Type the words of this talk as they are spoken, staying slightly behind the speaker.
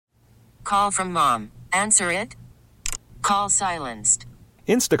call from mom. Answer it. Call silenced.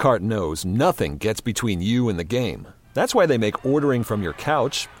 Instacart knows nothing gets between you and the game. That's why they make ordering from your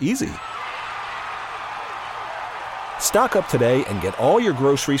couch easy. Stock up today and get all your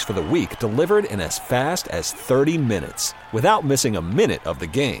groceries for the week delivered in as fast as 30 minutes without missing a minute of the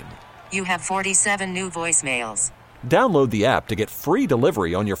game. You have 47 new voicemails. Download the app to get free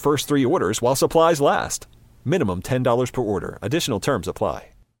delivery on your first 3 orders while supplies last. Minimum $10 per order. Additional terms apply.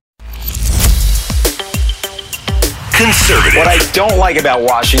 Conservative. What I don't like about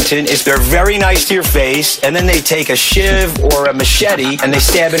Washington is they're very nice to your face, and then they take a shiv or a machete and they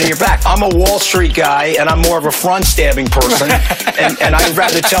stab it in your back. I'm a Wall Street guy, and I'm more of a front-stabbing person, and I'd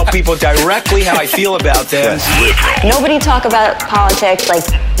rather tell people directly how I feel about them. Liberal. Nobody talk about politics, like,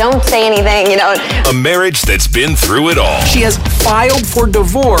 don't say anything, A marriage that's been through it all. She has filed for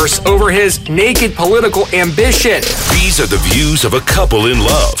divorce over his naked political ambition. These are the views of a couple in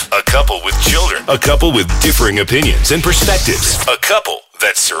love, a couple with children, a couple with differing opinions and perspectives, a couple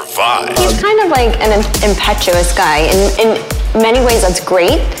that survived. He's kind of like an impetuous guy. In many ways, that's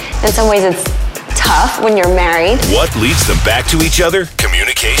great. In some ways, it's tough when you're married. What leads them back to each other?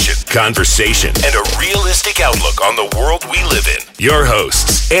 Communication, conversation, and a realistic outlook on the world we live in. Your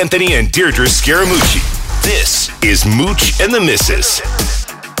hosts, Anthony and Deirdre Scaramucci. This is Mooch and the Missus.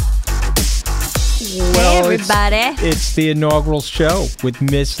 Well, hey, everybody. It's the inaugural show with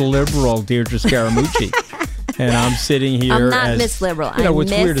Miss Liberal Deirdre Scaramucci. And I'm sitting here. I'm not as, Miss Liberal. You know, I'm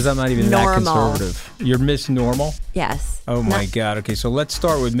what's Miss weird is I'm not even Normal. that conservative. You're Miss Normal? Yes. Oh, my God. Okay, so let's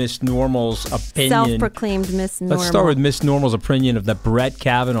start with Miss Normal's opinion. Self-proclaimed Miss Normal. Let's start with Miss Normal's opinion of the Brett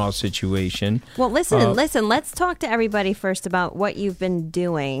Kavanaugh situation. Well, listen. Let's talk to everybody first about what you've been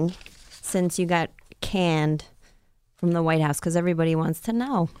doing since you got canned from the White House, because everybody wants to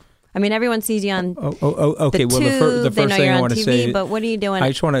know. I mean, everyone sees you on okay. the Well, the they first know thing you're I on want to TV, say, but what are you doing? I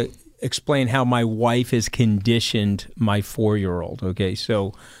just want to explain how my wife has conditioned my 4-year-old. Okay,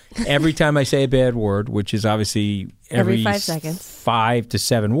 so every time I say a bad word, which is obviously every 5 seconds, 5 to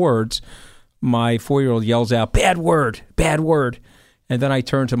 7 words, my 4-year-old yells out, "Bad word, bad word," and then I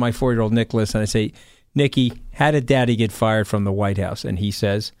turn to my 4-year-old Nicholas and I say, "Nicky, how did Daddy get fired from the White House?" And he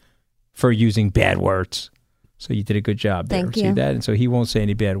says, "For using bad words." So you did a good job there. Thank you. See that? And so he won't say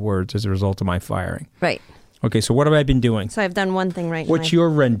any bad words as a result of my firing. Right. Okay, so what have I been doing? So I've done one thing right. What's your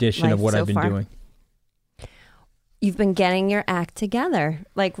rendition of what so I've been far? doing? You've been getting your act together,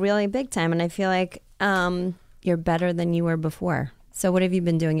 like really big time, and I feel like you're better than you were before. So what have you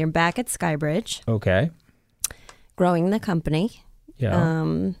been doing? You're back at Skybridge. Okay. Growing the company. Yeah.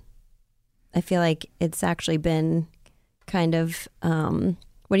 I feel like it's actually been kind of,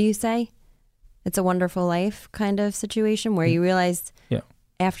 what do you say? It's a wonderful life kind of situation where you realized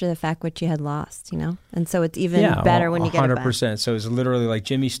after the fact what you had lost, And so it's even better when you get it back. 100%. So it's literally like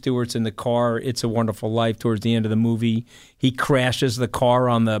Jimmy Stewart's in the car. It's a Wonderful Life towards the end of the movie. He crashes the car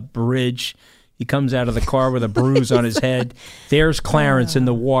on the bridge. He comes out of the car with a bruise on his head. There's Clarence in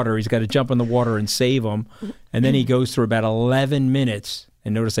the water. He's got to jump in the water and save him. And then he goes through about 11 minutes.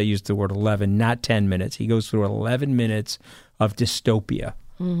 And notice I used the word 11, not 10 minutes. He goes through 11 minutes of dystopia.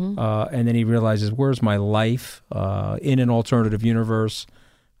 And then he realizes, where's my life in an alternative universe?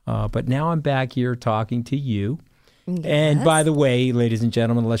 But now I'm back here talking to you. Yes. And by the way, ladies and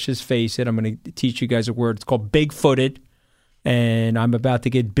gentlemen, let's just face it. I'm going to teach you guys a word. It's called big-footed. And I'm about to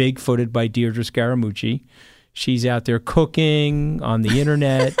get big-footed by Deirdre Scaramucci. She's out there cooking on the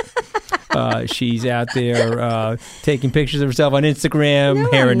internet. She's out there taking pictures of herself on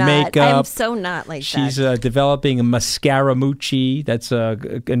Instagram, hair and makeup. I'm so not like She's that. developing a Mascaramucci. That's a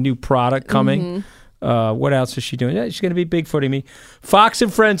new product coming. What else is she doing? Yeah, she's going to be bigfooting me. Fox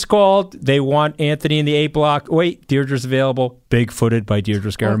and Friends called. They want Anthony in the A block. Wait, Deirdre's available. Bigfooted by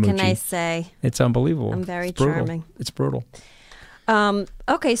Deirdre Scaramucci. What can I say? It's unbelievable. I'm very it's brutal. charming. It's brutal.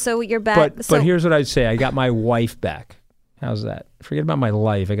 Okay, so you're back. But here's what I'd say. I got my wife back. How's that? Forget about my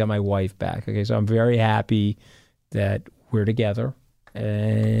life. I got my wife back. Okay, so I'm very happy that we're together,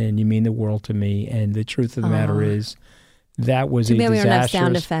 and you mean the world to me. And the truth of the matter is, that was Too a bad we don't have disastrous.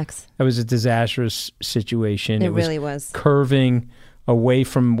 sound effects. That was a disastrous situation. It really was curving away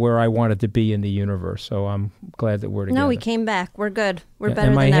from where I wanted to be in the universe. So I'm glad that we're together. No, we came back. We're good. We're better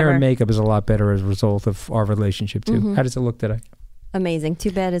and my than hair ever. and makeup is a lot better as a result of our relationship too. How does it look today? Amazing.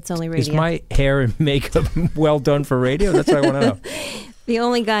 Too bad it's only radio. Is my hair and makeup well done for radio? That's what I want to know. The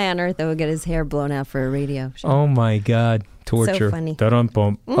only guy on earth that would get his hair blown out for a radio show. Oh my God. Torture. So funny.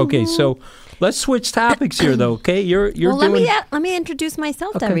 Da-dum-bum. Okay, so let's switch topics here though, okay? You're well, doing... let me introduce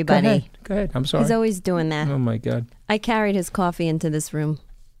myself to everybody. Go ahead. I'm sorry. He's always doing that. Oh my God. I carried his coffee into this room.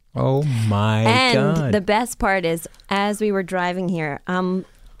 Oh my God. And the best part is, as we were driving here, I'm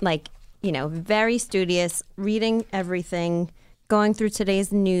like very studious, reading everything, going through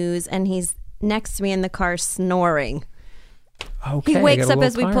today's news, and he's next to me in the car snoring. Okay, he wakes up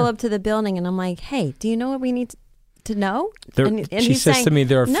as we pull up to the building, and I'm like, hey, do you know what we need to know? And she says saying, to me,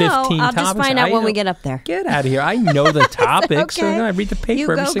 there are 15 topics. I'll just find out when we get up there. Get out of here. I know the topics. Okay. I read the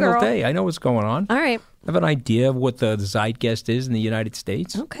paper every single girl. day. I know what's going on. All right. I have an idea of what the zeitgeist is in the United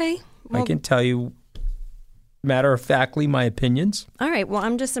States. Okay. I can tell you matter-of-factly my opinions. All right. Well,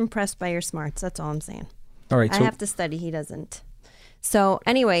 I'm just impressed by your smarts. That's all I'm saying. All right. I have to study. He doesn't. So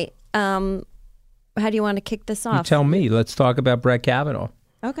anyway, how do you want to kick this off? You tell me. Let's talk about Brett Kavanaugh.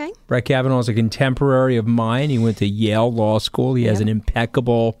 Okay. Brett Kavanaugh is a contemporary of mine. He went to Yale Law School. He has an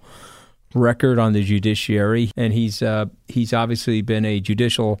impeccable record on the judiciary, and he's obviously been a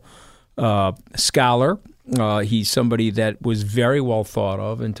judicial scholar. He's somebody that was very well thought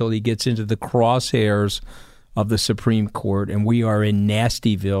of until he gets into the crosshairs of the Supreme Court, and we are in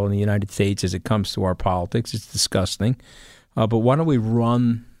Nastyville in the United States as it comes to our politics. It's disgusting. But why don't we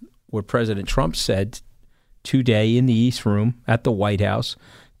run what President Trump said today in the East Room at the White House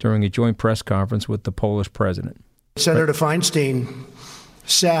during a joint press conference with the Polish president. Senator Feinstein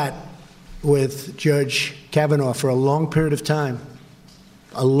sat with Judge Kavanaugh for a long period of time,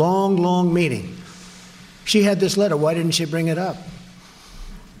 a long, long meeting. She had this letter. Why didn't she bring it up?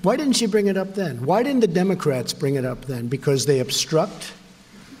 Why didn't she bring it up then? Why didn't the Democrats bring it up then? Because they obstruct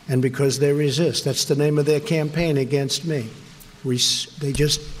and because they resist. That's the name of their campaign against me. They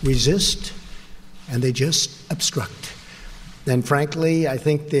just resist and they just obstruct. And frankly, I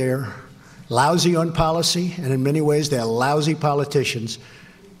think they're lousy on policy, and in many ways they're lousy politicians,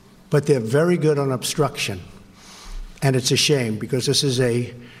 but they're very good on obstruction. And it's a shame because this is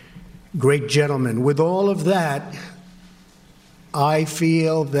a great gentleman. With all of that, I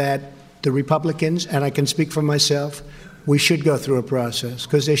feel that the Republicans, and I can speak for myself, we should go through a process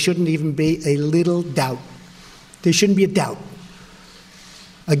because there shouldn't even be a little doubt. There shouldn't be a doubt.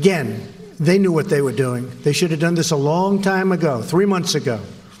 Again, they knew what they were doing. They should have done this a long time ago, 3 months ago,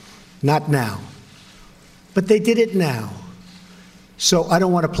 not now. But they did it now. So I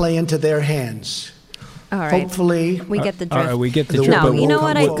don't want to play into their hands. All right. Hopefully. We get the drift. All right, we get the drift. No, you know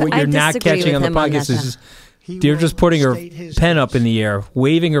what? What you're not catching on the podcast is Deirdre's putting her pen up in the air,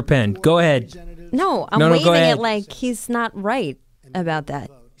 waving her pen. Go ahead. No, I'm waving it like he's not right about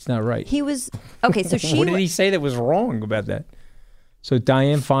that. He's not right. He was, okay, so she... What did he say that was wrong about that? So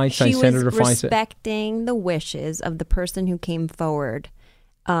Dianne Feinstein, Senator Feinstein... She was respecting the wishes of the person who came forward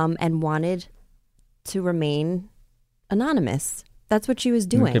and wanted to remain anonymous. That's what she was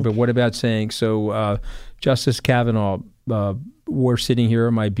doing. Okay, but what about saying, so Justice Kavanaugh, we're sitting here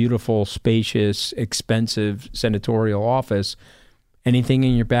in my beautiful, spacious, expensive senatorial office. Anything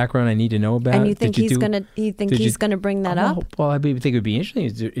in your background I need to know about? And you think he's gonna bring that up? Well, I think it would be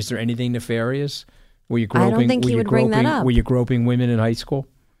interesting. Is there anything nefarious? Were you groping? I don't think he would bring that up. Were you groping women in high school?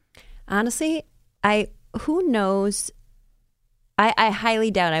 Honestly, who knows? I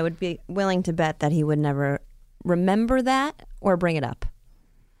highly doubt. I would be willing to bet that he would never remember that or bring it up.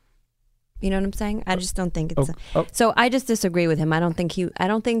 You know what I'm saying? I just don't think it's. So I just disagree with him. I don't think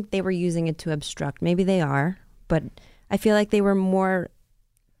they were using it to obstruct. Maybe they are, but I feel like they were more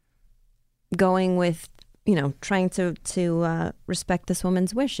going with, trying to respect this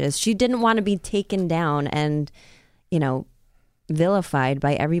woman's wishes. She didn't want to be taken down and, vilified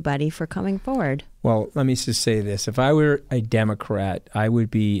by everybody for coming forward. Well, let me just say this. If I were a Democrat, I would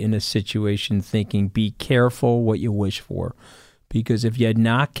be in a situation thinking, be careful what you wish for. Because if you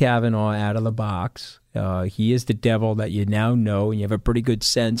knock Kavanaugh out of the box, he is the devil that you now know, and you have a pretty good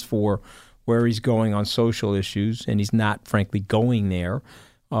sense for where he's going on social issues, and he's not, frankly, going there.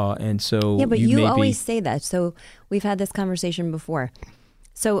 And so yeah, but you always say that. So we've had this conversation before.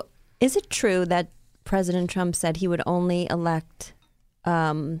 So is it true that President Trump said he would only elect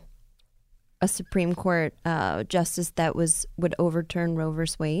a Supreme Court justice that would overturn Roe v.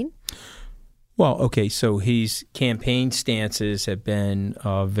 Wade? Well, okay, so his campaign stances have been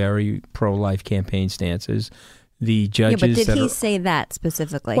very pro-life campaigh stances. The judges. Yeah, but did he say that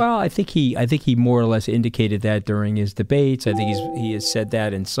specifically? Well, I think he more or less indicated that during his debates. I think he has said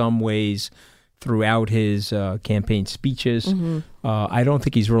that in some ways throughout his campaign speeches. Mm-hmm. I don't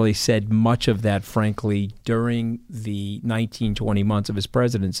think he's really said much of that, frankly, during the 19-20 months of his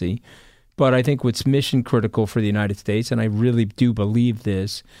presidency. But I think what's mission critical for the United States, and I really do believe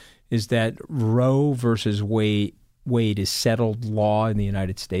this, is that Roe versus Wade is settled law in the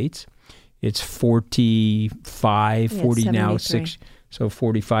United States. It's 45,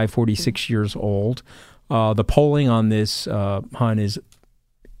 46 years old. The polling on this, Hun, is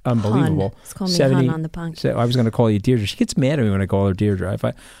unbelievable. Hun. Just call me Hun on the podcast. So I was going to call you Deidre. She gets mad at me when I call her Deidre. If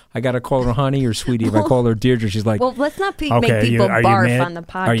I got to call her honey or sweetie. If I call her Deirdre, she's like, well, let's not make people barf on the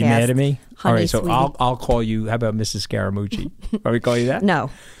podcast. Are you mad at me? Honey, all right, so sweetie. I'll call you. How about Mrs. Scaramucci? Are we call you that? No,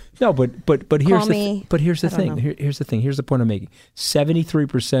 but here's the thing. Here's the thing. Here's the point I'm making.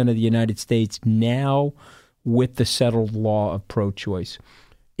 73% of the United States now, with the settled law of pro-choice,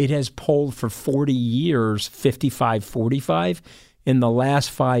 it has polled for 40 years 55-45. In the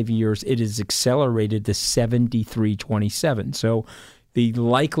last 5 years, it has accelerated to 73-27. So the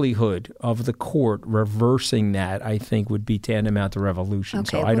likelihood of the court reversing that, I think, would be tantamount to revolution.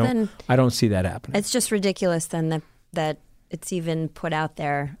 Okay, so I don't see that happening. It's just ridiculous then that it's even put out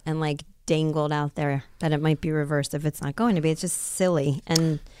there and like dangled out there that it might be reversed if it's not going to be. It's just silly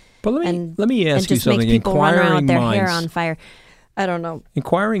But let me ask you something. Makes people run around with their hair on fire. I don't know.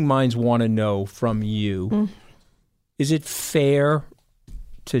 Inquiring minds want to know from you. Is it fair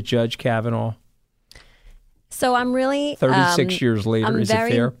to Judge Kavanaugh? So I'm really 36 years later. Is it fair?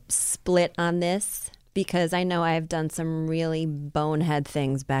 I'm very split on this because I know I have done some really bonehead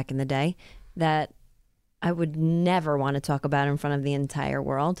things back in the day that I would never want to talk about in front of the entire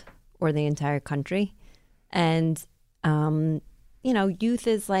world or the entire country. And youth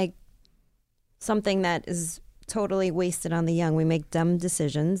is like something that is totally wasted on the young. We make dumb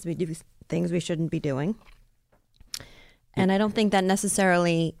decisions. We do things we shouldn't be doing. And I don't think that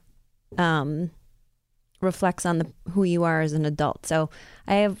necessarily reflects on who you are as an adult. So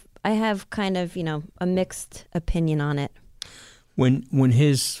I have kind of, a mixed opinion on it. When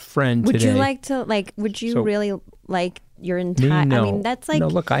his friend today... Would you really like your entire... No. I mean, that's like... No,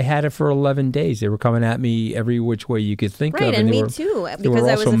 look, I had it for 11 days. They were coming at me every which way you could think of. Right, and me too, because I was affiliated with you. They were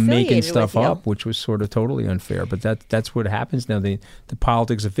also making stuff up, which was sort of totally unfair. But that's what happens now, the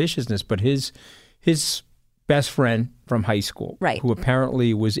politics of viciousness. But his best friend from high school, right, who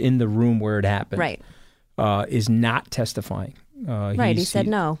apparently was in the room where it happened, right, is not testifying. Right, he said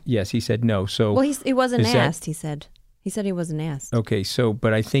no. Yes, he said no. So, well, he wasn't asked. He said he wasn't asked. Okay, so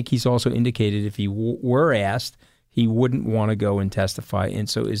but I think he's also indicated if he were asked, he wouldn't want to go and testify. And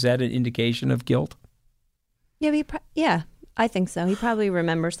so, is that an indication of guilt? Yeah, I think so. He probably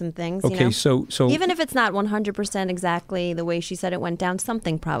remembers some things. Okay, so even if it's not 100% exactly the way she said it went down,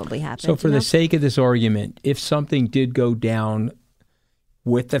 something probably happened. So, for the sake of this argument, if something did go down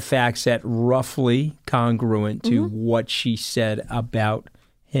with the facts that roughly congruent to what she said about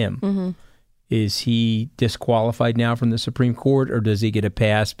him, is he disqualified now from the Supreme Court, or does he get a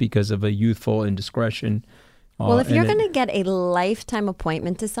pass because of a youthful indiscretion? Well, if you're going to get a lifetime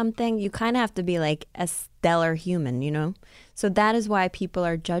appointment to something, you kind of have to be like a stellar human, So that is why people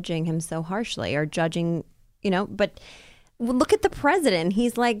are judging him so harshly, or judging, But look at the president.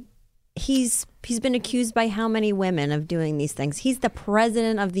 He's like, he's been accused by how many women of doing these things? He's the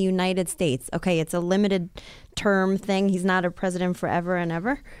president of the United States. Okay, it's a limited term thing. He's not a president forever and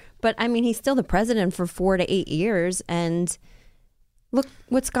ever. But, I mean, he's still the president for 4 to 8 years, and look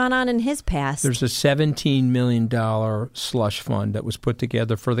what's gone on in his past. There's a $17 million slush fund that was put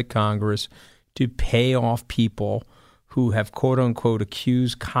together for the Congress to pay off people who have, quote-unquote,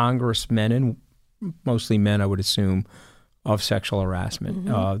 accused congressmen, and mostly men, I would assume, of sexual harassment.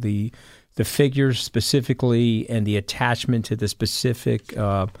 The figures specifically and the attachment to the specific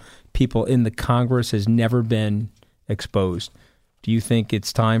people in the Congress has never been exposed. Do you think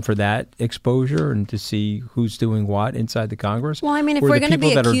it's time for that exposure and to see who's doing what inside the Congress? Well, I mean, if we're going to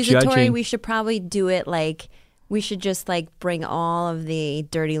be accusatory, we should probably do it like, we should just like bring all of the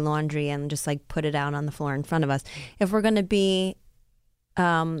dirty laundry and just like put it out on the floor in front of us. If we're going to be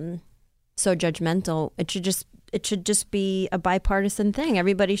so judgmental, it should just be a bipartisan thing.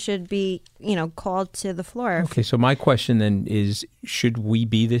 Everybody should be, called to the floor. Okay, so my question then is, should we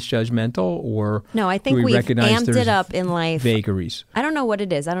be this judgmental, or no? I think we've amped it up in life. Vagaries. I don't know what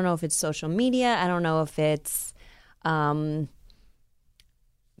it is. I don't know if it's social media. I don't know if it's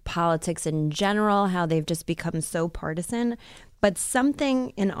politics in general, how they've just become so partisan. But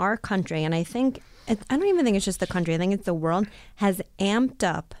something in our country, and I don't even think it's just the country, I think it's the world, has amped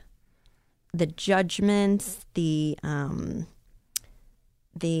up the judgments, the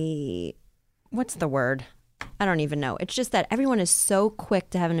what's the word? I don't even know. It's just that everyone is so quick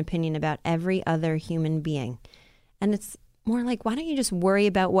to have an opinion about every other human being. And it's more like, why don't you just worry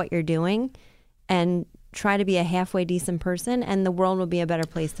about what you're doing and try to be a halfway decent person, and the world will be a better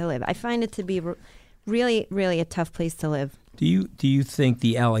place to live. I find it to be really, really a tough place to live. Do you think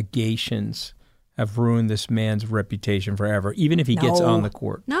the allegations have ruined this man's reputation forever, even if he gets on the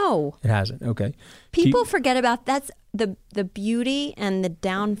court? No. It hasn't. Okay. People forget about that's the beauty and the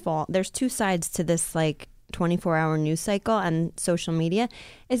downfall. There's two sides to this like 24-hour news cycle and social media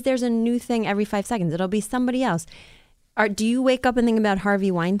is there's a new thing every 5 seconds. It'll be somebody else. Do you wake up and think about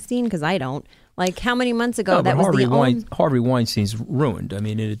Harvey Weinstein? Because I don't. Like, how many months ago that was Harvey Weinstein's ruined. I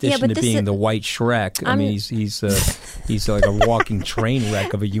mean, in addition to being the white Shrek, I mean, he's like a walking train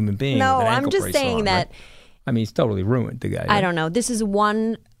wreck of a human being. No, with an I'm just saying that. Right? I mean, he's totally ruined, the guy. Right? I don't know. This is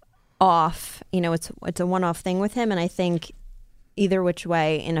one-off. It's a one-off thing with him, and I think either which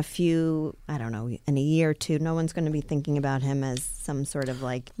way, in a year or two, no one's going to be thinking about him as some sort of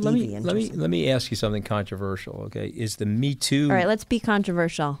like deviant. Let me ask you something controversial. Okay, is the Me Too? All right, let's be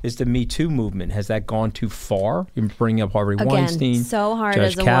controversial. Is the Me Too movement, has that gone too far? You're bringing up Harvey Weinstein. Again, so hard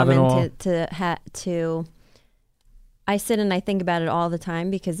Judge as a Kavanaugh. woman to. I sit and I think about it all the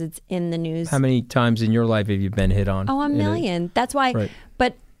time because it's in the news. How many times in your life have you been hit on? Oh, a million. That's why. Right.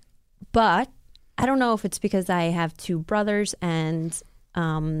 But I don't know if it's because I have two brothers and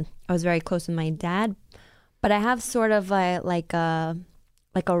I was very close with my dad, but I have sort of like a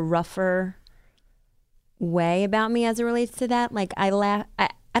rougher way about me as it relates to that. Like I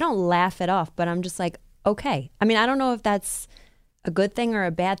don't laugh it off, but I'm just like, okay. I mean, I don't know if that's a good thing or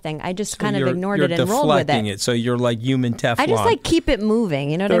a bad thing. I just kind of ignored it and rolled with it. You're deflecting it, so you're like human Teflon. I just like keep it moving,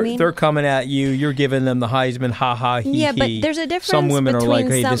 you know what I mean? They're coming at you, you're giving them the Heisman, ha-ha, he-he. Yeah, but there's a difference. Some women are like,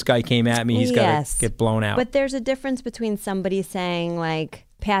 hey, this guy came at me, he's got to get blown out. But there's a difference between somebody saying, like,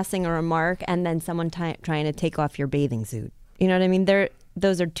 passing a remark and then someone trying to take off your bathing suit. You know what I mean?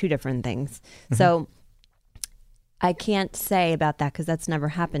 Those are two different things. Mm-hmm. So I can't say about that because that's never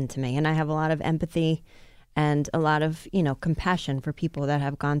happened to me. And I have a lot of empathy and a lot of, compassion for people that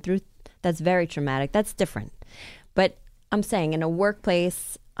have gone through. That's very traumatic. That's different. But I'm saying in a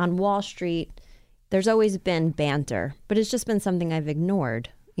workplace, on Wall Street, there's always been banter, but it's just been something I've ignored,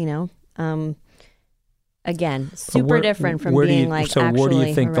 Again, super different from being actually harassed.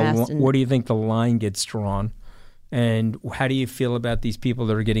 Where do you think the line gets drawn? And how do you feel about these people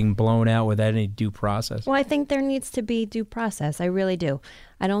that are getting blown out without any due process? Well, I think there needs to be due process. I really do.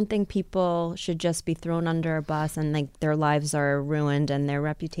 I don't think people should just be thrown under a bus and like their lives are ruined and their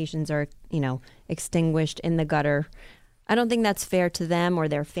reputations are, extinguished in the gutter. I don't think that's fair to them or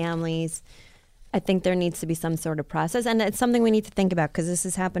their families. I think there needs to be some sort of process, and it's something we need to think about because this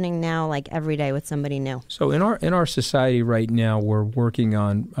is happening now, like every day with somebody new. So in our society right now, we're working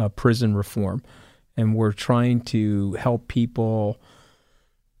on prison reform. And we're trying to help people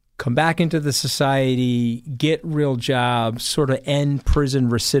come back into the society, get real jobs, sort of end prison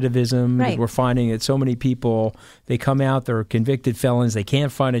recidivism. Right. We're finding that so many people, they come out, they're convicted felons, they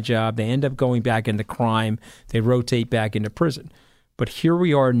can't find a job, they end up going back into crime, they rotate back into prison. But here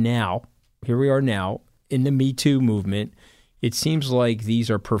we are now in the Me Too movement. It seems like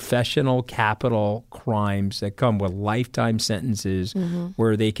these are professional capital crimes that come with lifetime sentences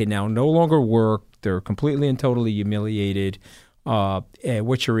where they can now no longer work. They're completely and totally humiliated.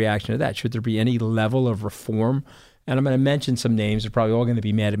 What's your reaction to that? Should there be any level of reform? And I'm going to mention some names. They're probably all going to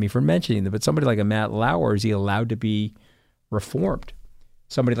be mad at me for mentioning them. But somebody like a Matt Lauer, is he allowed to be reformed?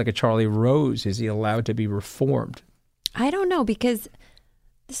 Somebody like a Charlie Rose, is he allowed to be reformed? I don't know, because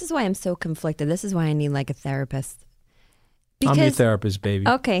this is why I'm so conflicted. This is why I need like a therapist. I'm your therapist, baby.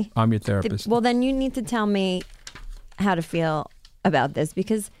 Okay. I'm your therapist. Well, then you need to tell me how to feel about this,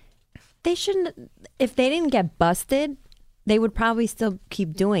 because they shouldn't, if they didn't get busted, they would probably still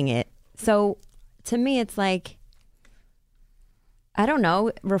keep doing it. So to me, it's like, I don't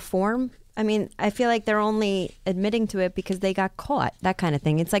know, reform. I mean, I feel like they're only admitting to it because they got caught, that kind of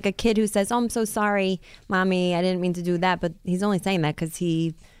thing. It's like a kid who says, oh, I'm so sorry, Mommy, I didn't mean to do that. But he's only saying that because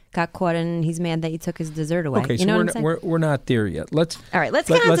he got caught and he's mad that you took his dessert away. Okay, you know so we're not there yet. All right, let's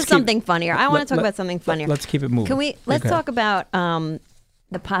get on to something funnier. I want to talk about something funnier. Let's keep it moving. Let's talk about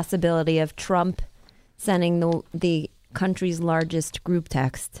the possibility of Trump sending the country's largest group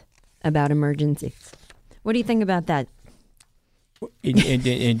text about emergencies. What do you think about that?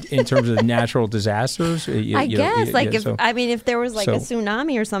 In terms of natural disasters? I guess. If there was a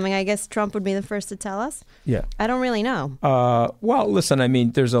tsunami or something, I guess Trump would be the first to tell us. Yeah. I don't really know. Well, listen, I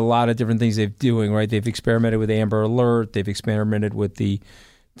mean, there's a lot of different things they're doing, right? They've experimented with Amber Alert. They've experimented with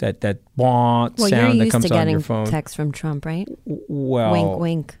that sound that comes on your phone. You're used to getting texts from Trump, right? Well, wink,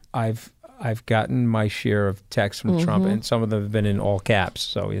 wink. I've gotten my share of texts from Trump, and some of them have been in all caps.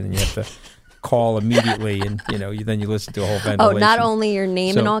 So then you have to call immediately, and then you listen to a whole ventilation. Oh, not only your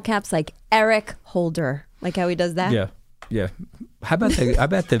name in all caps, like Eric Holder, like how he does that. Yeah. How about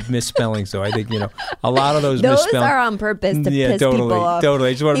the misspellings though? I think a lot of those misspellings are on purpose to piss people off. Totally.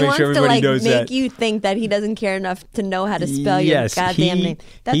 I just want to make sure everybody knows that. He wants to make you think that he doesn't care enough to know how to spell your goddamn name.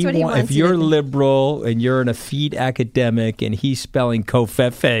 That's what he wants. If you're liberal and you're an effete academic and he's spelling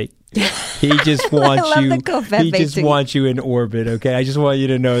covfefe, He just wants I love you. the Covfefe He just tweet. wants you in orbit. Okay, I just want you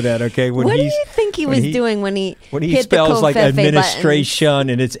to know that. Okay, What do you think he was doing when he hit spells the like Covfefe administration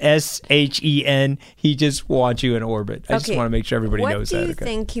and it's SHEN? He just wants you in orbit. I just want to make sure everybody knows that. What do you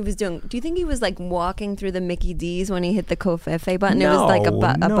think he was doing? Do you think he was like walking through the Mickey D's when he hit the Covfefe button? No, it was like a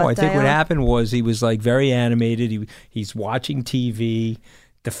butt I think what dial? happened was he was like very animated. He's watching TV.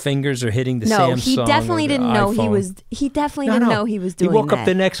 The fingers are hitting the Samsung. No, he definitely didn't know he was. He definitely didn't know he was doing. He woke that. up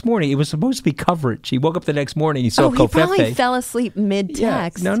the next morning. It was supposed to be coverage. He woke up the next morning. He saw he Covfefe. probably fell asleep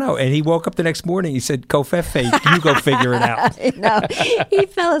mid-text. Yeah, no. And he woke up the next morning. He said, Covfefe, you go figure it out. No, he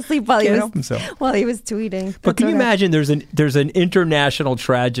fell asleep while Can't help himself. While he was tweeting. But can you imagine there's an international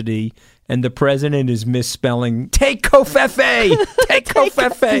tragedy and the president is misspelling take Covfefe, take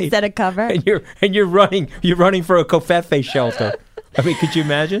Covfefe instead of cover, and you're running for a Covfefe shelter. I mean, could you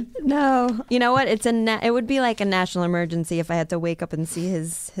imagine? No. You know what? It would be like a national emergency if I had to wake up and see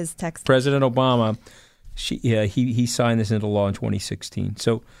his text. President Obama, he signed this into law in 2016.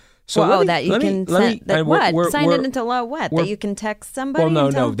 So Sign it into law. What? That you can text somebody?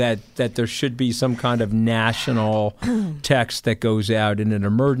 Well, no, that there should be some kind of national text that goes out in an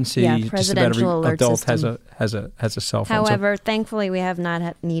emergency. Yeah, just about every alert adult system. has a cell phone. However, thankfully, we have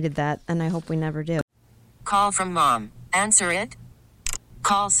not needed that, and I hope we never do. Call from mom. Answer it.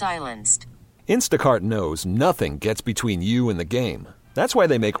 Call silenced. Instacart knows nothing gets between you and the game. That's why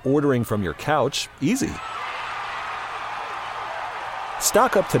they make ordering from your couch easy.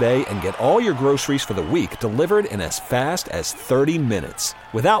 Stock up today and get all your groceries for the week delivered in as fast as 30 minutes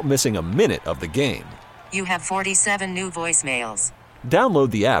without missing a minute of the game. You have 47 new voicemails. Download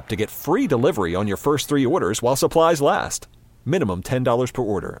the app to get free delivery on your first 3 orders while supplies last. Minimum $10 per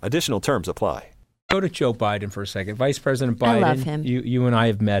order. Additional terms apply. Go to Joe Biden for a second. Vice President Biden. I love him. You and I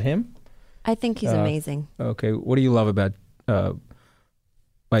have met him. I think he's amazing. Okay. What do you love about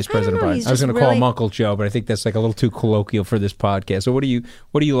Vice President Biden? He's I was going to just call him really- Uncle Joe, but I think that's like a little too colloquial for this podcast. So what do you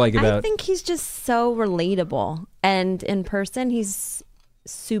like about? I think he's just so relatable, and in person, he's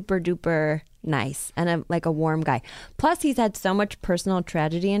super duper nice and like a warm guy. Plus, he's had so much personal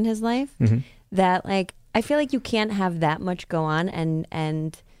tragedy in his life that, like, I feel like you can't have that much go on and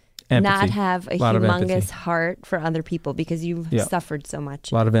Empathy. not have a Lot of humongous empathy. heart for other people because you've suffered so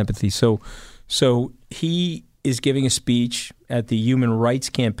much. A lot of empathy. So he is giving a speech at the Human Rights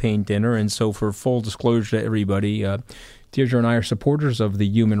Campaign dinner, and so for full disclosure to everybody, Deidre and I are supporters of the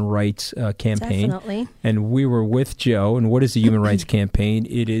Human Rights Campaign. Definitely. And we were with Joe. And what is the Human Rights Campaign?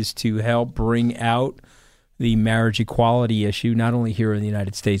 It is to help bring out the marriage equality issue, not only here in the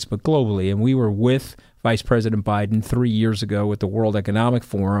United States, but globally. And we were with Vice President Biden 3 years ago at the World Economic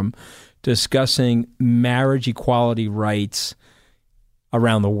Forum discussing marriage equality rights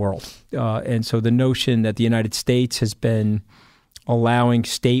around the world. And so the notion that the United States has been allowing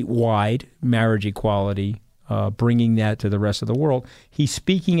statewide marriage equality, bringing that to the rest of the world. He's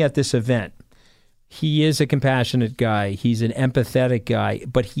speaking at this event. He is a compassionate guy. He's an empathetic guy.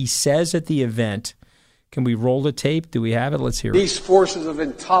 But he says at the event, can we roll the tape? Do we have it? Let's hear it. These forces of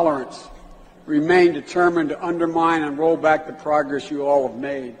intolerance remain determined to undermine and roll back the progress you all have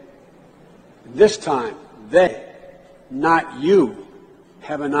made. This time, they, not you,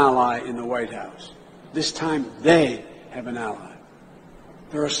 have an ally in the White House. This time, they have an ally.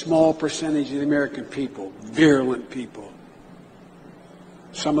 They're a small percentage of the American people, virulent people.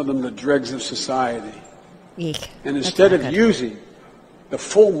 Some of them the dregs of society. Eek. And instead of using the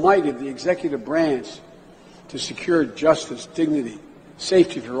full might of the executive branch to secure justice, dignity,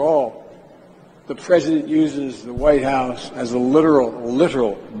 safety for all, the president uses the White House as a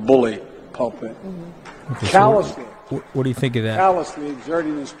literal bully pulpit. Okay, so Callously. what do you think of that? Callously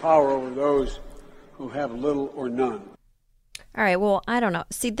exerting his power over those who have little or none. All right, well, I don't know.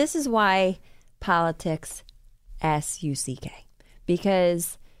 See, this is why politics S-U-C-K.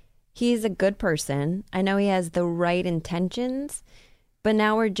 Because he's a good person. I know he has the right intentions, but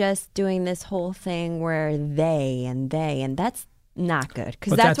now we're just doing this whole thing where they, and that's not good.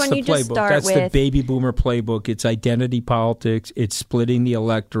 Because that's when you just start That's with... the baby boomer playbook. It's identity politics. It's splitting the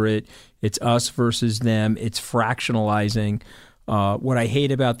electorate. It's us versus them. It's fractionalizing. What I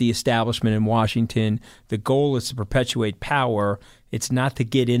hate about the establishment in Washington, the goal is to perpetuate power. It's not to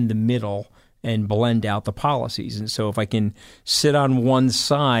get in the middle and blend out the policies. And so if I can sit on one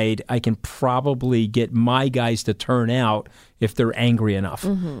side, I can probably get my guys to turn out if they're angry enough.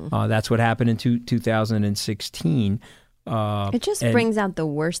 That's what happened in 2016. It just brings out the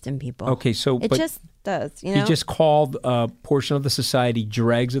worst in people. Okay, so it just does. You know, he just called a portion of the society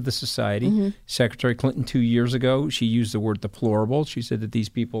dregs of the society. Secretary Clinton 2 years ago, she used the word deplorable. She said that these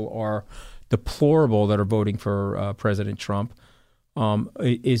people are deplorable that are voting for President Trump.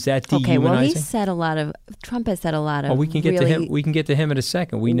 Is that dehumanizing? Okay, well, Trump has said a lot of. We can get to him. We can get to him in a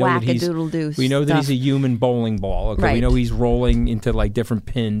second. We know that he's a human bowling ball. Okay, right. We know he's rolling into like different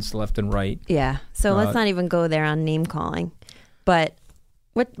pins left and right. Yeah. So let's not even go there on name calling. But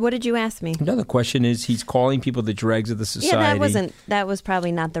what did you ask me? No, the question is he's calling people the dregs of the society. Yeah, that was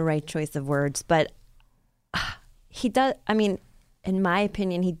probably not the right choice of words, but he does. I mean, in my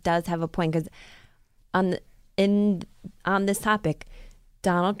opinion, he does have a point because on this topic,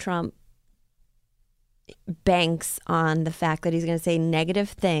 Donald Trump banks on the fact that he's going to say negative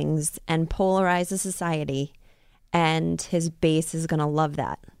things and polarize the society, and his base is going to love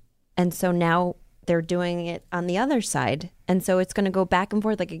that. And so now they're doing it on the other side. And so it's going to go back and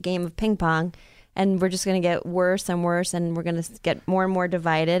forth like a game of ping pong, and we're just going to get worse and worse, and we're going to get more and more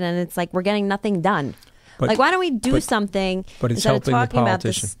divided, and it's like we're getting nothing done. Like, why don't we do something instead of talking about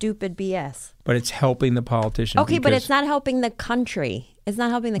this stupid BS? But it's helping the politician. Okay, but it's not helping the country. It's not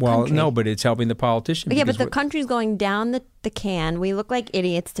helping the country. Well, no, but it's helping the politician. Yeah, but the country's going down the can. We look like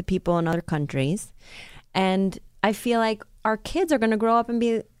idiots to people in other countries. And I feel like our kids are going to grow up and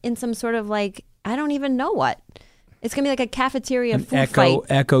be in some sort of like, I don't even know what. It's going to be like a cafeteria food fight.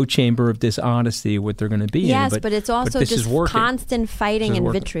 Echo chamber of dishonesty, what they're going to be in. Yes, but it's also just constant fighting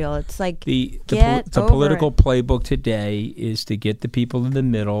and vitriol. It's like, the political playbook today is to get the people in the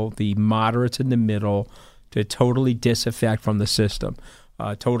middle, the moderates in the middle, to totally disaffect from the system,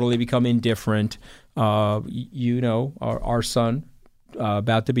 totally become indifferent. Our son,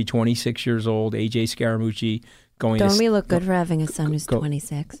 about to be 26 years old, AJ Scaramucci, Don't we look good for having a son who's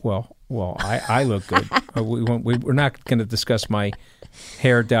 26? Well, I look good. We're not going to discuss my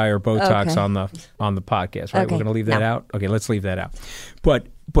hair dye or Botox on the podcast, right? Okay. We're going to leave that out? Okay, let's leave that out.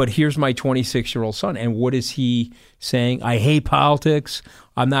 But here's my 26-year-old son, and what is he saying? I hate politics.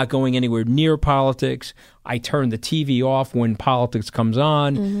 I'm not going anywhere near politics. I turn the TV off when politics comes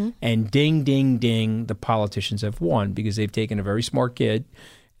on, and ding, ding, ding, the politicians have won because they've taken a very smart kid.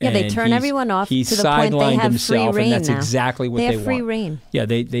 Yeah, they turn everyone off to the point they have free reign and that's now. exactly what they want. They have free reign. Yeah,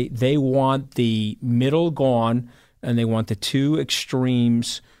 they want the middle gone, and they want the two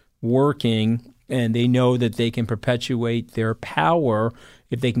extremes working, and they know that they can perpetuate their power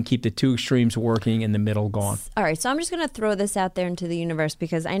if they can keep the two extremes working and the middle gone. All right, so I'm just going to throw this out there into the universe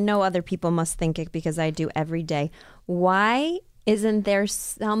because I know other people must think it because I do every day. Why isn't there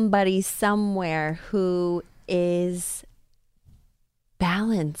somebody somewhere who is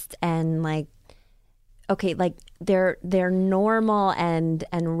balanced and like they're normal and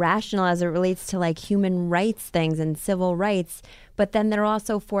rational as it relates to like human rights things and civil rights, but then they're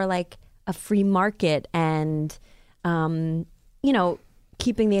also for like a free market and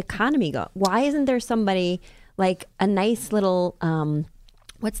keeping the economy going? Why isn't there somebody like a nice little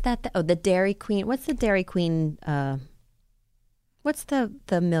what's that? The Dairy Queen. What's the Dairy Queen? What's the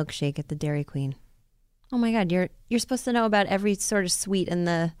milkshake at the Dairy Queen? Oh my God, you're supposed to know about every sort of sweet in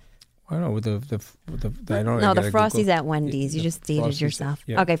the. I don't know with the I don't know. No, the Frosties at Wendy's. You just dated yourself.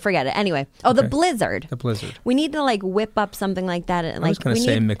 Yeah. Okay, forget it. Anyway, the Blizzard. The Blizzard. We need to like whip up something like that. I was going to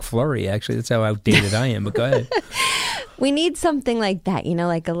say McFlurry. Actually, that's how outdated I am. But go ahead. We need something like that.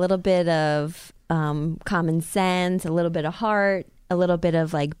 Like a little bit of common sense, a little bit of heart, a little bit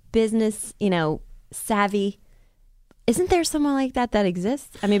of like business, savvy. Isn't there someone like that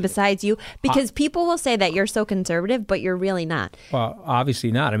exists? I mean, besides you? Because people will say that you're so conservative, but you're really not. Well,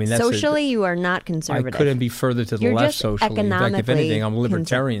 obviously not. I mean, that's socially, you are not conservative. I couldn't be further to the you're left just socially. In fact, if anything, I'm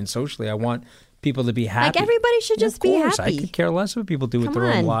libertarian socially. I want people to be happy. Like everybody should just be happy. I could care less what people do with their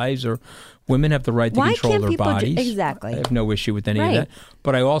own lives, or women have the right to control their bodies. Exactly. I have no issue with any of that.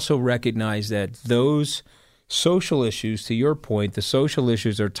 But I also recognize that those social issues, to your point, the social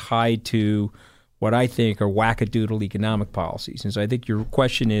issues are tied to what I think are wackadoodle economic policies. And so I think your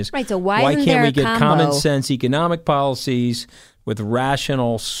question is, so why can't we get common sense economic policies with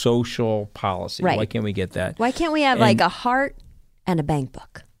rational social policy? Right. Why can't we get that? Why can't we have like a heart and a bank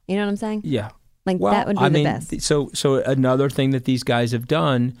book? You know what I'm saying? Yeah. That would be the best. So another thing that these guys have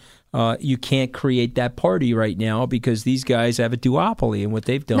done, you can't create that party right now because these guys have a duopoly in what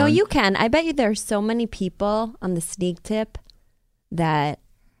they've done. No, you can. I bet you there are so many people on the sneak tip that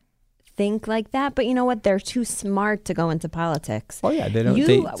think like that, but you know what? They're too smart to go into politics. Oh yeah, they don't. You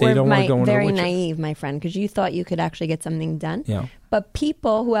they don't want to go into very naive, my friend, because you thought you could actually get something done. Yeah. But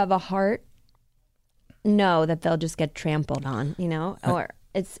people who have a heart know that they'll just get trampled on. Or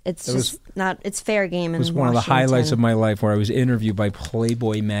it's fair game. It was one of the highlights of my life where I was interviewed by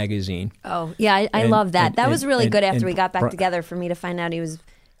Playboy magazine. Oh yeah, I love that. That was really good after we got back together for me to find out he was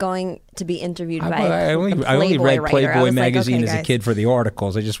going to be interviewed by I only read Playboy magazine as a kid for the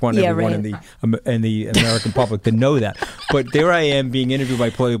articles. I just want everyone in the American public to know that. But there I am being interviewed by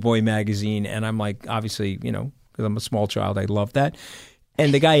Playboy magazine, and I'm like, obviously, because I'm a small child, I love that.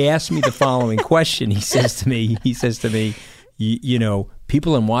 And the guy asked me the following question. He says to me,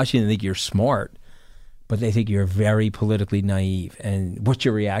 people in Washington think you're smart, but they think you're very politically naive. And what's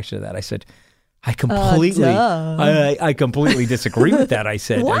your reaction to that? I said, I completely disagree with that. I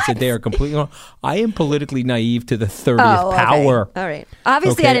said, they are completely wrong. I am politically naive to the 30th power. All right.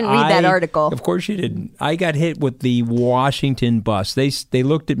 Obviously, I didn't read that article. Of course you didn't. I got hit with the Washington bus. They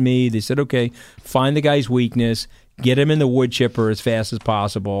looked at me. They said, okay, find the guy's weakness, get him in the wood chipper as fast as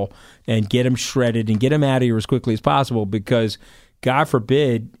possible, and get him shredded and get him out of here as quickly as possible, because God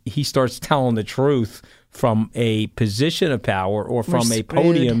forbid he starts telling the truth from a position of power or from a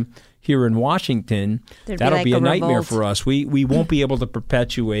podium here in Washington. That'll be a nightmare for us. We won't be able to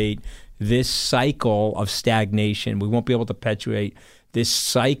perpetuate this cycle of stagnation. We won't be able to perpetuate this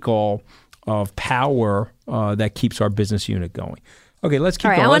cycle of power that keeps our business unit going. Okay, let's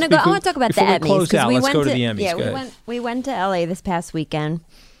keep going. I want to talk about the Emmys. Let's go to the Emmys. Yeah, we went to LA this past weekend.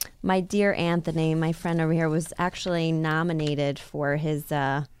 My dear Anthony, my friend over here, was actually nominated for his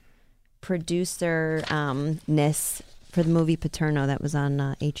producer-ness for the movie Paterno that was on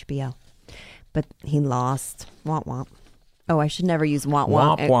HBO. But he lost. Womp womp. Oh, I should never use womp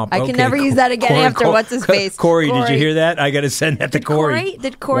womp. Womp. I can never use that again after what's his face. Corey, did you hear that? I got to send that to Corey.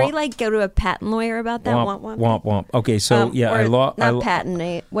 Did Corey go to a patent lawyer about that? Womp womp. Okay, so I lost. Not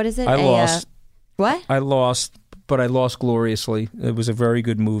patent. What is it? I lost. What? I lost, but I lost gloriously. It was a very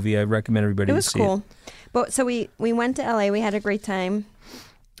good movie. I recommend everybody to see it. It was cool. But so we went to LA. We had a great time,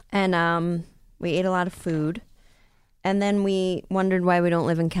 and we ate a lot of food, and then we wondered why we don't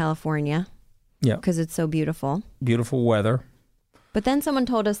live in California. Yeah, because it's so beautiful. Beautiful weather. But then someone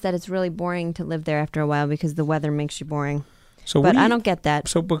told us that it's really boring to live there after a while because the weather makes you boring. But I don't get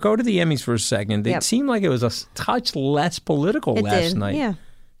that. But go to the Emmys for a second. It seemed like it was a touch less political last night. Yeah.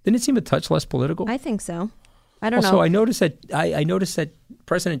 Didn't it seem a touch less political? I think so. I don't know. So I noticed that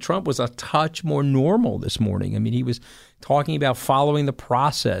President Trump was a touch more normal this morning. I mean, he was talking about following the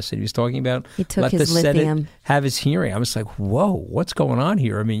process, and he was talking about let the Senate have his hearing. I was like, whoa, what's going on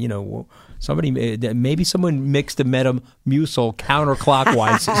here? I mean, maybe someone mixed a Metamucil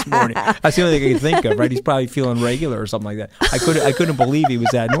counterclockwise this morning. That's the only thing I can think of, right? He's probably feeling regular or something like that. I couldn't believe he was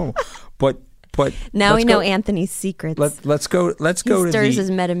that normal. But now we know Anthony's secrets. Let's go. Let's go to stirs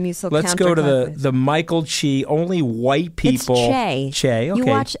his Metamucil. Let's go to the Michael Che. Only white people. It's Che. Che. Okay. You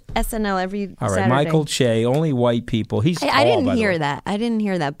watch SNL every Saturday. All right, Michael Che. Only white people. He's. I didn't hear that. I didn't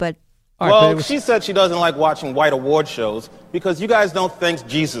hear that. But well, she said she doesn't like watching white award shows because you guys don't thank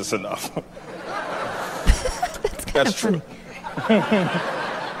Jesus enough. That's true.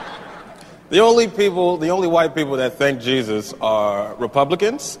 The only white people that thank Jesus are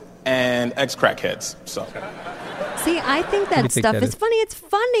Republicans and ex-crackheads. So, see, I think that stuff is funny. It's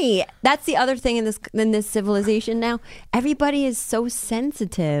funny. That's the other thing in this civilization now. Everybody is so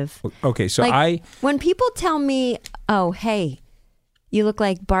sensitive. Okay, so when people tell me, "Oh, hey, you look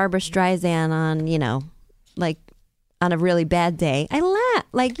like Barbara Streisand on, on a really bad day," I laugh.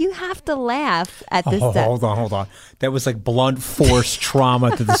 You have to laugh at this stuff. Hold on. That was like blunt force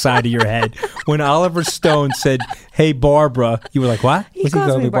trauma to the side of your head. When Oliver Stone said, "Hey, Barbara," you were like, "What?" He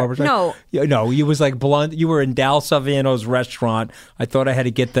calls me Barbara. No. You was like blunt. You were in Dal Savano's restaurant. I thought I had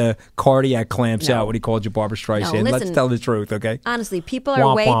to get the cardiac clamps out when he called you Barbara Streisand. No, let's tell the truth, okay? Honestly, people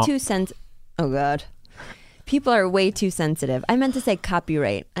are way too sensitive. Oh, God. People are way too sensitive. I meant to say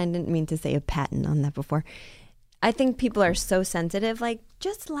copyright. I didn't mean to say a patent on that before. I think people are so sensitive.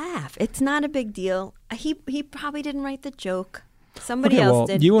 Just laugh. It's not a big deal. He probably didn't write the joke. Somebody else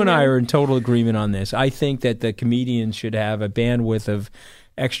did. You and I are in total agreement on this. I think that the comedians should have a bandwidth of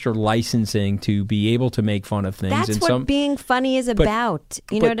extra licensing to be able to make fun of things. That's what being funny is about.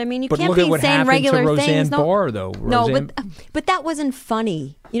 You know what I mean? You can't be saying regular Roseanne things. Barr, though. But that wasn't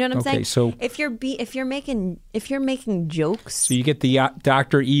funny. You know what I'm saying? So if you're making jokes, so you get the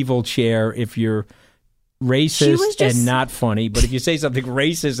Dr. Evil chair if you're racist and not funny, but if you say something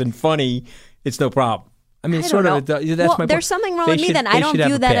racist and funny, it's no problem. I mean, that's my point. There's something wrong with me then. I don't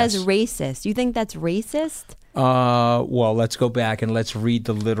view that as racist. You think that's racist? Well, let's go back and let's read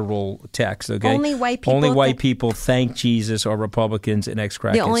the literal text, okay? Only white people thank Jesus or Republicans and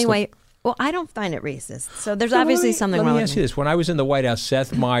ex-crackheads. The only white... Well, I don't find it racist. So there's obviously something wrong with me. Let me ask you this. When I was in the White House,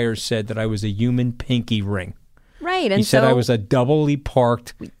 Seth Meyers said that I was a human pinky ring. Right. And he said I was a doubly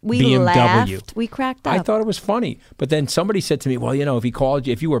parked we BMW. Laughed. We cracked up. I thought it was funny. But then somebody said to me, well,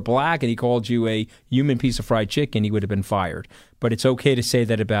 if you were black and he called you a human piece of fried chicken, he would have been fired. But it's okay to say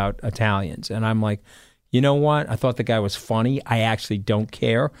that about Italians. And I'm like, you know what? I thought the guy was funny. I actually don't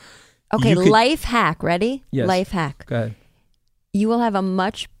care. Okay, life hack. Ready? Yes. Life hack. Go ahead. You will have a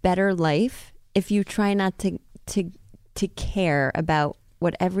much better life if you try not to care about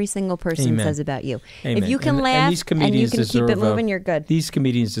what every single person says about you. Amen. If you can laugh and you can keep it moving, you're good. These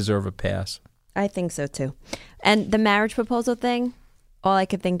comedians deserve a pass. I think so too. And the marriage proposal thing, all I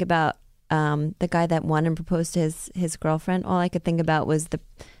could think about, the guy that won and proposed to his girlfriend, all I could think about was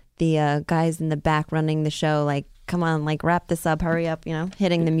the guys in the back running the show, like, come on, like, wrap this up, hurry up,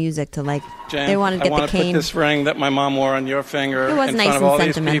 hitting the music to, like, Jen, they wanted to get the cane. I want to put this ring that my mom wore on your finger in front nice of all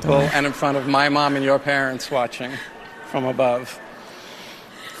and these people and in front of my mom and your parents watching from above.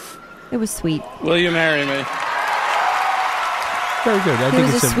 It was sweet. Will you marry me? Very good. He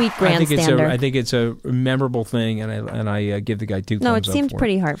was a sweet grandstander. I think it's a memorable thing, and I give the guy 2 thumbs up. No, it seems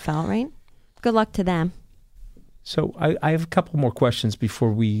pretty heartfelt, right? Good luck to them. So I have a couple more questions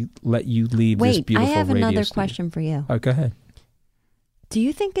before we let you leave this beautiful radio I have another studio. question for you. Oh, go ahead. Do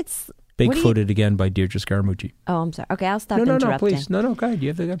you think it's... Bigfooted again by Deidre Scaramucci. Oh, I'm sorry. Okay, I'll stop interrupting. No, please. No, go ahead. You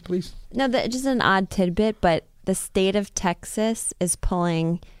have the please. No, just an odd tidbit, but the state of Texas is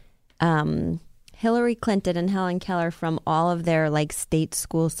pulling Hillary Clinton and Helen Keller from all of their state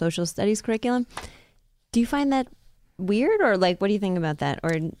school social studies curriculum. Do you find that weird, or what do you think about that?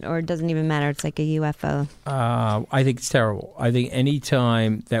 Or it doesn't even matter? It's like a UFO. I think it's terrible. I think any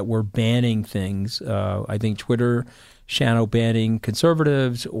time that we're banning things, I think Twitter, shadow banning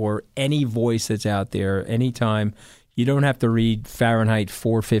conservatives or any voice that's out there, anytime you don't have to read Fahrenheit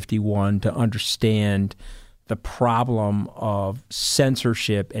 451 to understand the problem of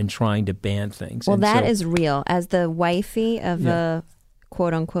censorship and trying to ban things. Well, that is real. As the wifey of a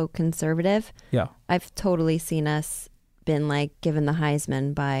quote-unquote conservative, I've totally seen us been given the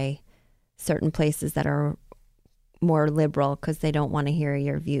Heisman by certain places that are more liberal because they don't want to hear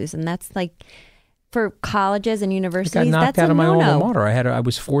your views. And that's for colleges and universities, I got knocked that's out a of my no-no. alma mater. I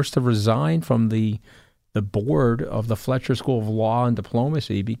was forced to resign from the board of the Fletcher School of Law and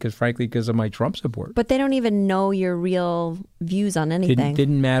Diplomacy because of my Trump support. But they don't even know your real views on anything.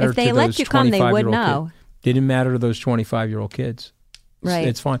 Didn't matter if they to let those you come, they would 25-year-old know. kids. Didn't matter to those 25-year-old kids. Right.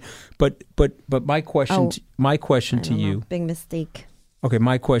 It's fine. But my question to you. Big mistake. Okay,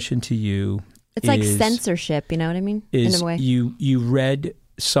 my question to you It's like censorship, you know what I mean? In a way. You read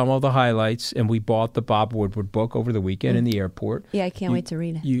some of the highlights, and we bought the Bob Woodward book over the weekend in the airport. Yeah, I can't wait to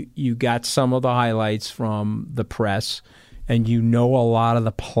read it. You got some of the highlights from the press, and you know a lot of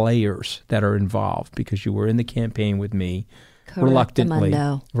the players that are involved because you were in the campaign with me. Reluctantly.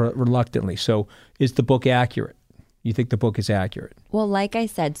 So is the book accurate? You think the book is accurate? Well, like I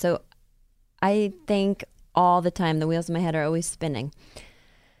said, so I think all the time the wheels in my head are always spinning.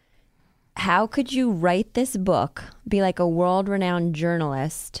 How could you write this book, be like a world-renowned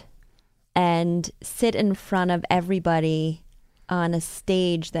journalist, and sit in front of everybody on a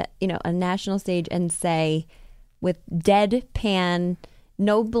stage a national stage, and say with deadpan,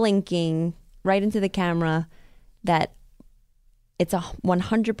 no blinking, right into the camera, that it's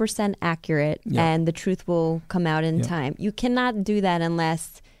 100% accurate and the truth will come out in time. You cannot do that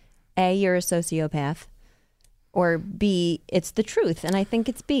unless A, you're a sociopath, or B, it's the truth. And I think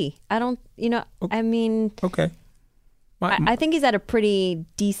it's B. I don't, I mean... Okay. I think he's had a pretty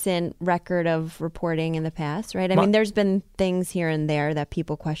decent record of reporting in the past, right? I mean, there's been things here and there that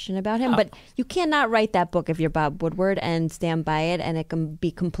people question about him, but you cannot write that book if you're Bob Woodward and stand by it, and it can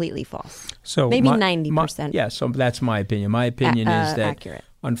be completely false. So maybe 90%. So that's my opinion. My opinion is that, accurate.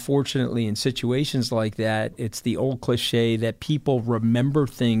 Unfortunately, in situations like that, it's the old cliche that people remember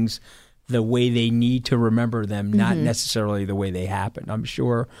things the way they need to remember them, not necessarily the way they happen. I'm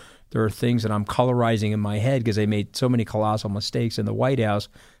sure there are things that I'm colorizing in my head because I made so many colossal mistakes in the White House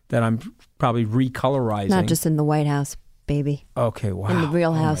that I'm probably recolorizing. Not just in the White House, baby. Okay, wow. In the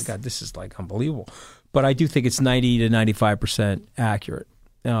real house. Oh my God, this is unbelievable. But I do think it's 90 to 95% accurate.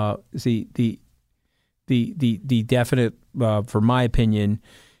 The definite, for my opinion,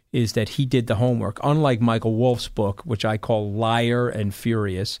 is that he did the homework. Unlike Michael Wolff's book, which I call Liar and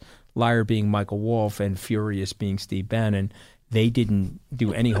Furious, Liar being Michael Wolff and Furious being Steve Bannon, they didn't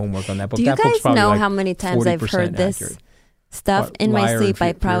do any homework on that book. Do you guys know how many times I've heard this stuff in my sleep?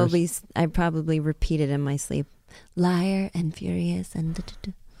 I probably repeat it in my sleep. Liar and Furious and...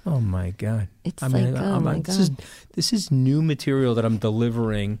 Oh my God! It's my God. This is new material that I'm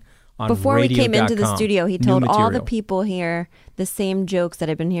delivering on Before we came into the radio.com. studio, he told all the people here the same jokes that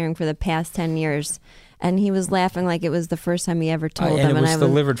I've been hearing for the past 10 years. And he was laughing like it was the first time he ever told and them. It was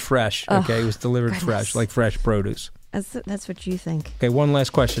delivered fresh. Okay, it was delivered fresh, like fresh produce. That's what you think. Okay, one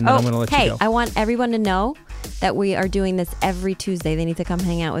last question, then I'm going to let you go. I want everyone to know that we are doing this every Tuesday. They need to come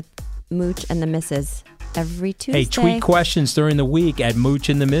hang out with Mooch and the Missus every Tuesday. Hey, tweet questions during the week at Mooch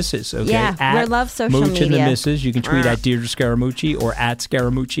and the Missus. Okay, yeah, we love social Mooch media. and the Missus. You can tweet at Deidre Scaramucci or at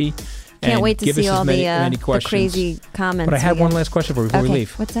Scaramucci. Can't wait to see all the crazy comments. But I had one last question before we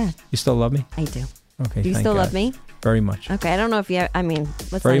leave. What's that? You still love me? I do. Okay, do you thank still God. love me? Very much. Okay, I don't know if you. I mean,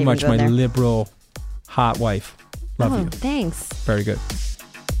 let's very not even much go my there. liberal, hot wife. Love you. Thanks. Very good.